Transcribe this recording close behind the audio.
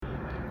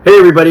Hey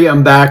everybody,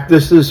 I'm back.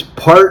 This is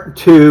part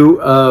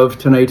two of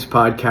tonight's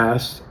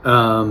podcast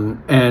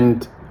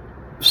and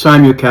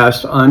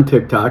simulcast on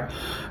TikTok.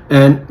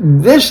 And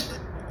this,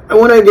 I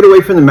want to get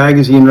away from the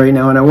magazine right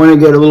now, and I want to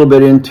get a little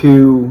bit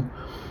into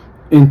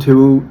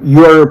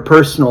your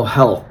personal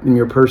health and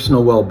your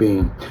personal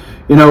well-being.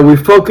 You know, we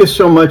focus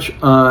so much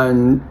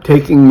on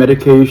taking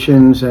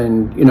medications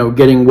and,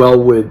 getting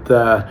well with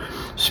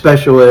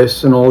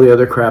specialists and all the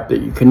other crap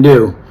that you can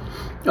do.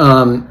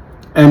 And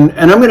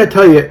I'm going to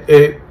tell you,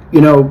 it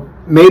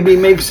maybe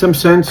makes some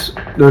sense.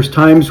 There's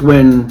times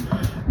when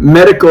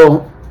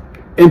medical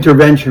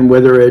intervention,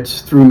 whether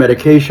it's through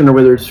medication or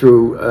whether it's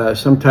through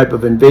some type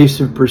of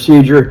invasive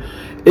procedure,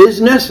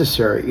 is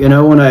necessary.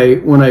 When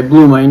I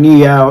blew my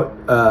knee out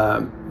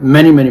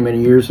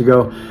many years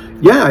ago,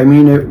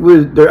 it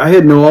was there, I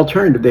had no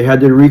alternative. They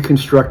had to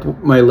reconstruct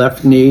my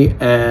left knee,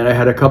 and I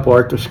had a couple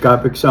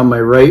arthroscopics on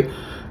my right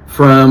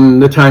from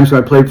the times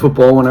when I played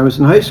football when I was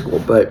in high school.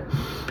 But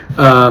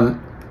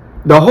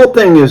the whole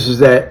thing is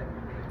that,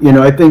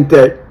 I think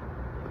that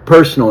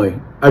personally,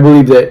 I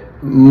believe that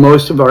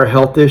most of our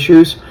health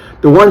issues,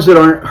 the ones that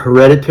aren't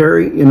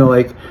hereditary,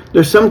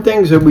 there's some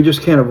things that we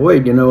just can't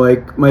avoid.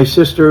 Like my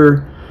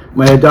sister,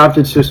 my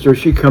adopted sister,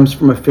 she comes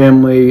from a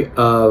family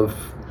of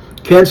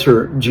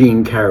cancer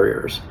gene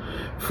carriers,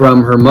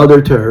 from her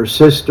mother to her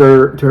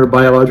sister, to her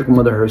biological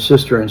mother, her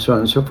sister, and so on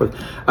and so forth.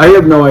 I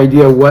have no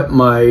idea what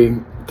my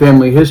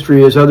family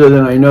history is, other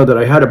than I know that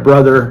I had a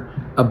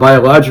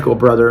biological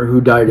brother who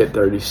died at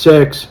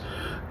 36.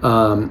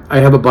 I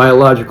have a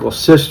biological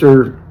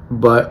sister,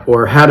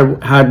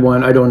 had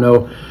one, I don't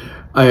know.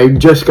 I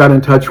just got in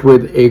touch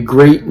with a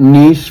great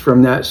niece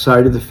from that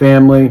side of the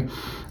family.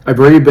 I've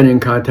already been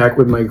in contact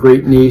with my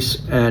great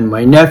niece and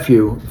my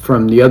nephew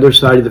from the other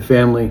side of the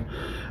family.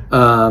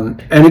 And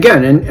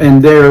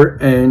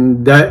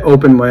that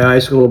opened my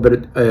eyes a little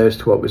bit as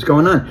to what was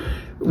going on.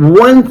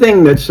 One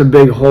thing that's a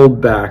big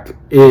holdback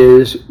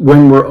is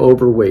when we're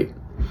overweight.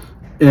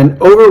 And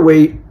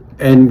overweight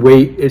and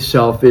weight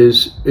itself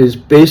is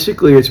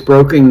basically, it's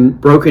broken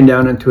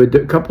down into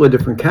a couple of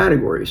different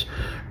categories.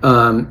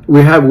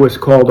 We have what's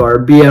called our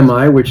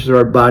BMI, which is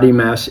our body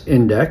mass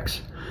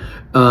index.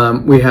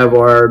 We have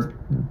our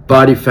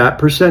body fat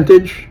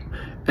percentage,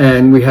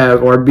 and we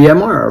have our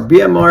BMR. Our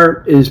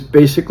BMR is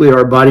basically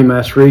our body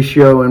mass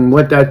ratio, and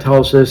what that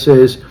tells us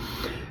is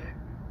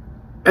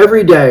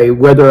every day,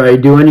 whether I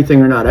do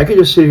anything or not, I could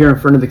just sit here in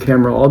front of the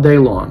camera all day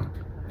long,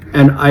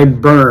 and I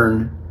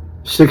burn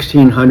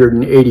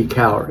 1,680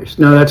 calories.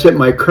 Now that's at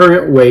my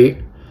current weight,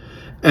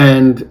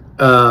 and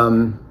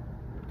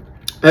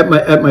at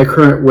my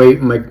current weight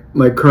and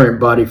my current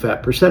body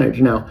fat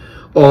percentage. Now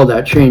all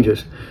that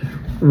changes.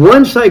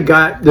 Once I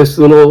got these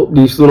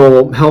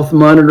little health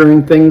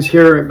monitoring things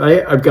here,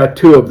 I've got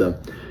two of them.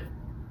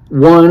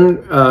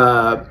 One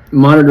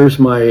monitors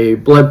my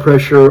blood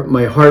pressure,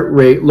 my heart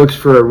rate, looks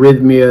for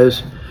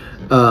arrhythmias,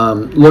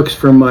 looks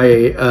for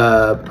my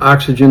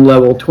oxygen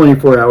level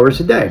 24 hours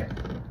a day.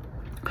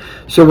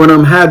 So when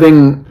I'm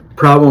having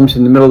problems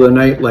in the middle of the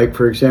night, like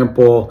for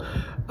example,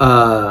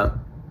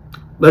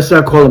 let's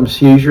not call them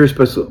seizures,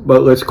 but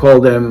let's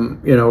call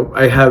them,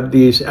 I have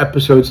these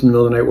episodes in the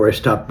middle of the night where I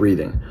stop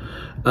breathing.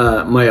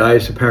 My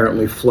eyes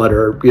apparently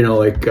flutter,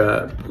 like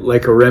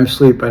a REM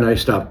sleep, and I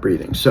stop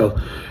breathing. So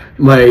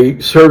my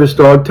service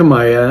dog,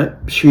 Tamaya,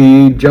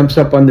 she jumps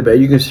up on the bed.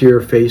 You can see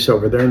her face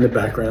over there in the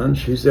background.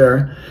 She's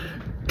there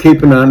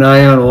keeping an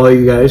eye on all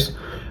you guys.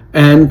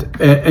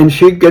 And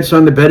she gets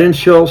on the bed and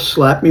she'll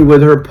slap me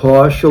with her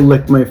paw. She'll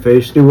lick my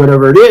face, do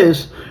whatever it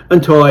is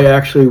until I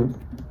actually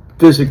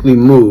physically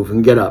move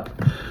and get up.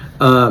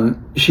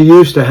 She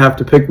used to have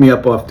to pick me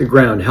up off the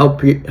ground,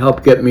 help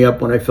get me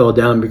up when I fell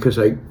down, because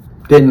I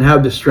didn't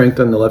have the strength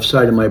on the left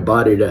side of my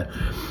body to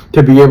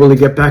be able to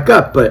get back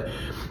up. But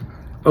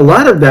a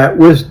lot of that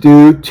was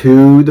due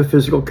to the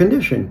physical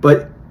condition.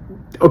 But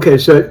okay,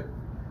 so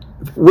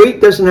weight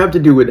doesn't have to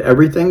do with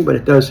everything, but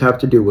it does have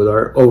to do with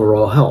our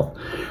overall health.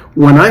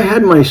 When I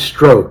had my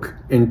stroke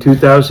in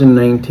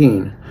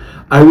 2019,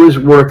 I was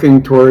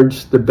working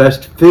towards the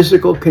best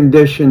physical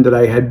condition that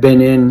I had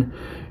been in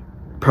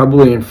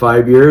probably in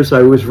 5 years.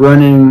 I was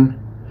running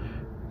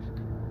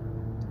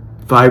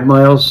 5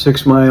 miles,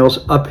 6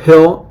 miles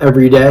uphill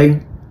every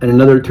day, and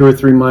another 2 or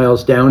 3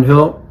 miles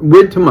downhill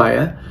with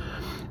Tamaya.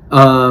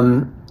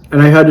 And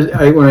when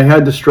I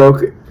had the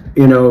stroke,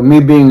 me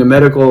being a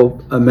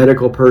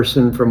medical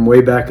person from way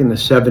back in the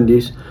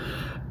 70s,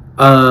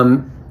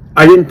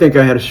 I didn't think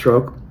I had a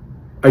stroke.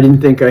 I didn't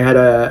think I had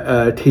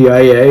a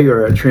TIA,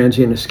 or a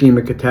transient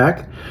ischemic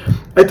attack.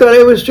 I thought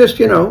I was just,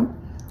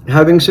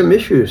 having some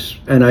issues,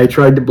 and I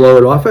tried to blow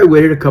it off. I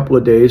waited a couple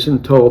of days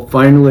until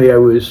finally I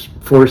was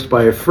forced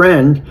by a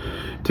friend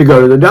to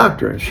go to the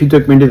doctor. She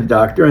took me to the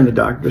doctor, and the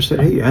doctor said,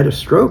 "Hey, you had a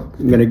stroke.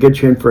 I'm going to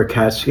get you in for a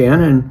CAT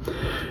scan." And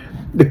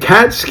the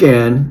CAT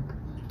scan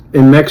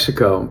in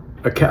Mexico,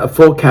 a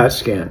full CAT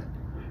scan,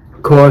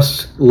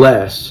 costs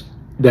less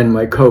than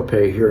my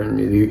copay here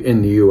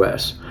in the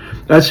U.S.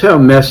 That's how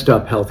messed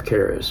up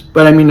healthcare is.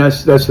 But I mean,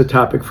 that's the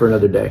topic for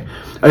another day.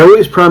 I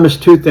always promise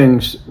two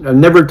things: I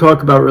never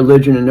talk about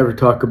religion and never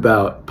talk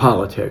about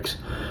politics.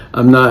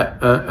 I'm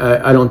not.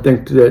 I don't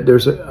think that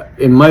there's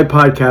in my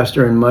podcast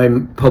or in my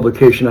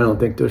publication. I don't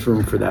think there's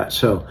room for that.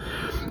 So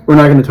we're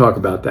not going to talk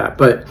about that.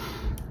 But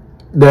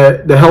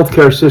the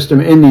healthcare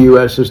system in the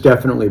U.S. is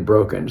definitely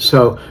broken.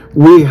 So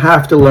we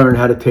have to learn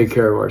how to take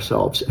care of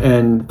ourselves.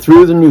 And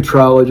through the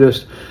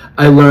nutrologist,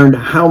 I learned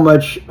how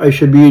much I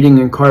should be eating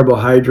in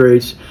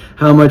carbohydrates,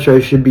 how much I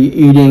should be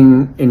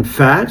eating in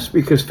fats,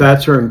 because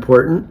fats are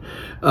important,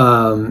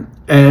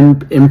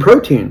 and in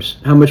proteins,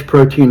 how much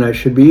protein I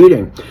should be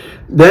eating.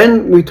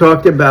 Then we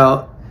talked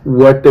about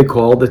what they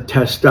call the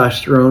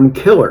testosterone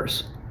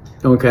killers,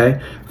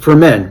 okay, for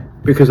men,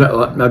 because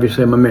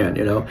obviously I'm a man,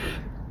 you know.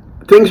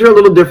 Things are a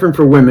little different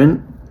for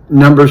women.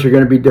 Numbers are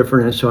going to be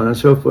different and so on and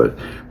so forth.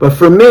 But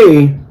for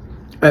me,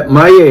 at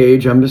my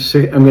age, I'm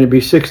going to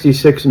be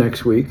 66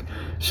 next week.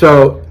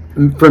 So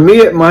for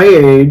me at my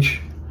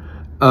age,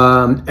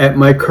 at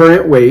my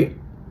current weight,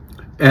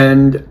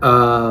 and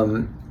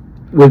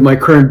with my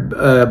current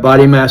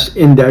body mass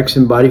index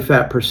and body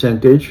fat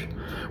percentage,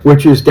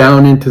 which is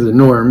down into the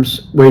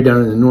norms, way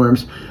down in the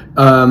norms,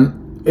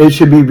 it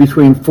should be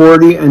between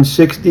 40 and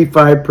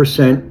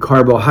 65%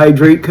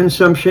 carbohydrate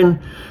consumption,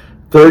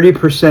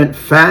 30%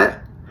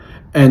 fat,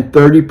 and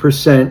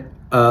 30%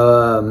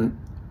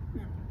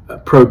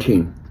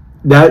 protein.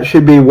 That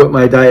should be what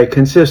my diet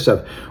consists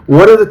of.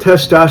 What are the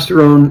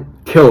testosterone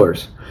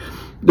killers?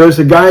 There's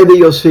a guy that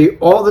you'll see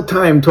all the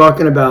time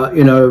talking about,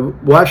 you know,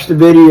 watch the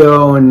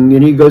video, and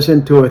he goes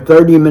into a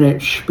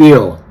 30-minute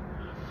spiel.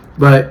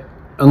 But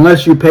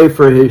unless you pay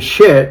for his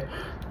shit,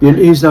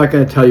 he's not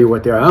going to tell you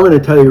what they are. I'm going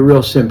to tell you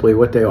real simply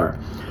what they are.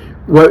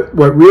 What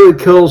really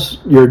kills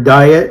your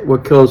diet,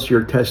 what kills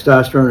your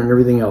testosterone and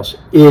everything else,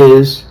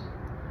 is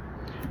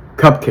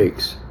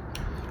cupcakes,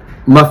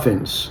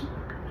 muffins,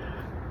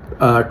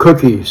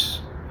 cookies,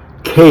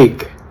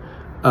 cake,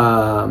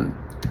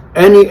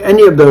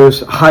 any of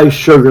those high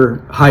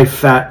sugar, high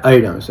fat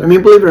items. I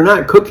mean, believe it or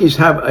not, cookies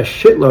have a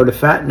shitload of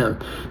fat in them.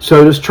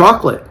 So does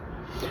chocolate.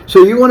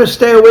 So you want to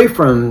stay away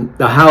from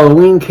the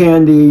Halloween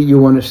candy. You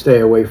want to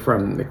stay away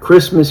from the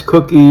Christmas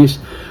cookies.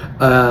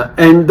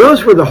 And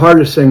those were the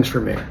hardest things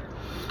for me.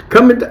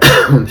 Coming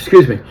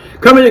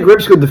to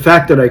grips with the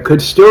fact that I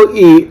could still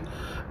eat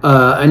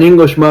an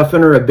English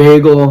muffin or a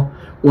bagel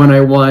when I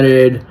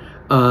wanted.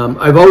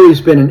 I've always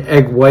been an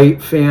egg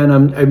white fan.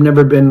 I've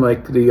never been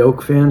like the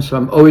yolk fan, so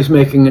I'm always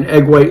making an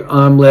egg white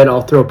omelet.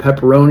 I'll throw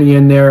pepperoni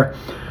in there.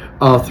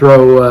 I'll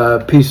throw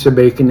a piece of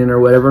bacon in or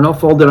whatever, and I'll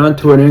fold it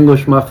onto an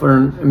English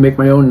muffin and make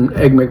my own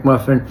egg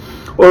McMuffin,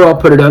 or I'll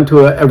put it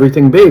onto a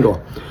everything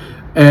bagel.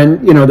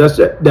 And you know,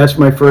 that's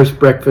my first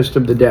breakfast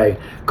of the day.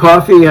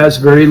 Coffee has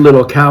very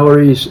little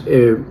calories.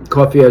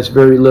 Coffee has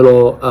very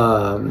little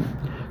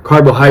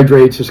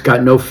carbohydrates. It's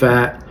got no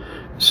fat.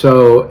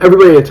 So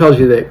everybody that tells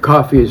you that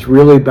coffee is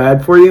really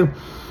bad for you,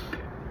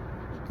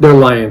 they're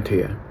lying to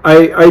you.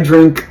 I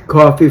drink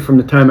coffee from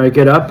the time I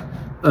get up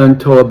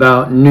until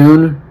about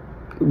noon,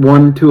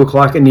 1, 2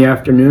 o'clock in the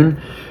afternoon.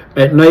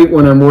 At night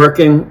when I'm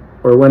working,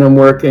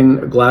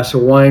 a glass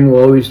of wine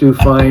will always do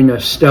fine. A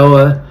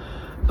Stella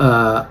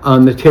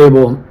on the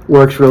table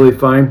works really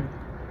fine.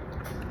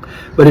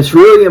 But it's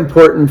really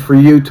important for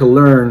you to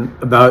learn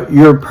about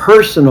your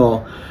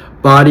personal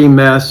body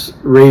mass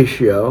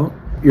ratio,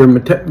 your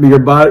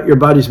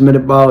body's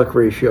metabolic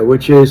ratio,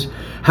 which is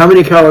how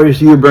many calories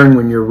do you burn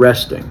when you're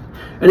resting.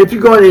 And if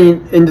you go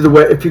into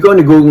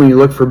Google and you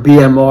look for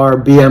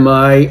BMR,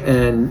 BMI,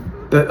 and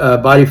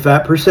body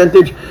fat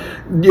percentage,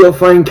 you'll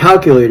find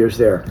calculators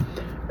there.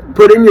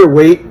 Put in your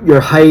weight,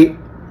 your height,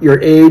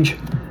 your age,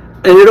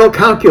 and it'll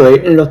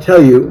calculate and it'll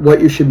tell you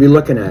what you should be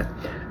looking at.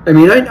 I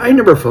mean, I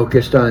never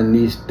focused on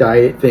these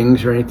diet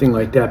things or anything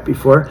like that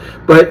before,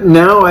 but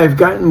now I've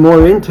gotten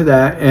more into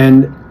that.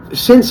 And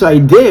since I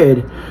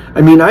did,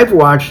 I mean, I've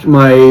watched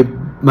my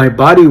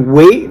body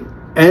weight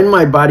and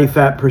my body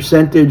fat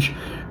percentage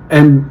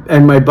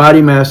and my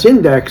body mass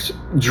index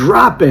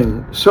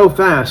dropping so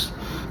fast.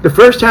 The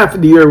first half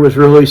of the year was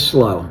really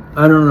slow.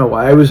 I don't know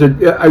why. I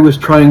was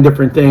trying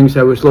different things.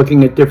 I was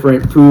looking at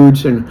different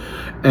foods, and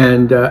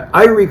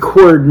I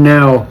record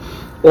now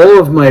all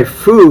of my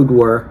food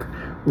work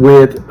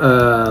with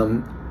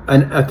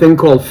a thing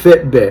called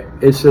Fitbit.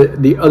 It's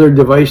the other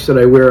device that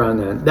I wear on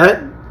that.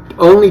 That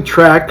only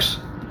tracks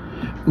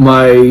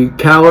my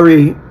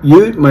calorie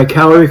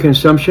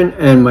consumption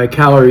and my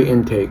calorie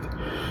intake.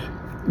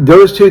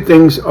 Those two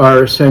things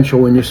are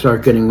essential when you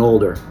start getting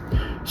older.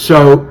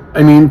 So,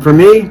 I mean, for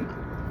me,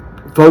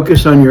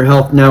 focus on your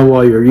health now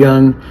while you're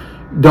young.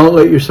 Don't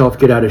let yourself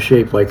get out of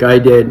shape like I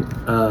did.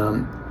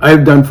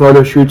 I've done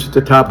photo shoots at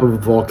the top of a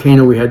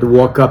volcano. We had to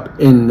walk up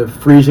in the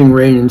freezing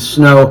rain and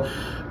snow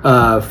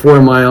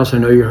 4 miles. I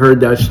know you heard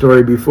that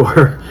story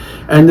before.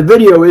 And the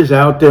video is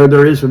out there.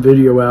 There is a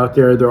video out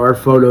there. There are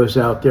photos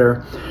out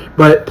there.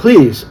 But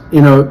please,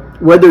 you know,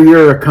 whether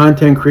you're a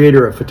content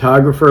creator, a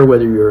photographer,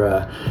 whether you're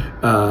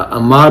a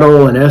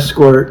model, an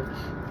escort,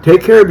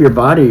 Take care of your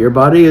body. Your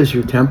body is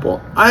your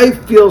temple. I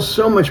feel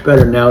so much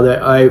better now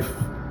that I've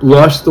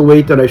lost the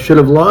weight that I should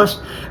have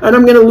lost, and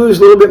I'm going to lose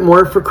a little bit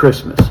more for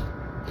Christmas.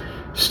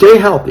 Stay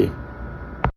healthy.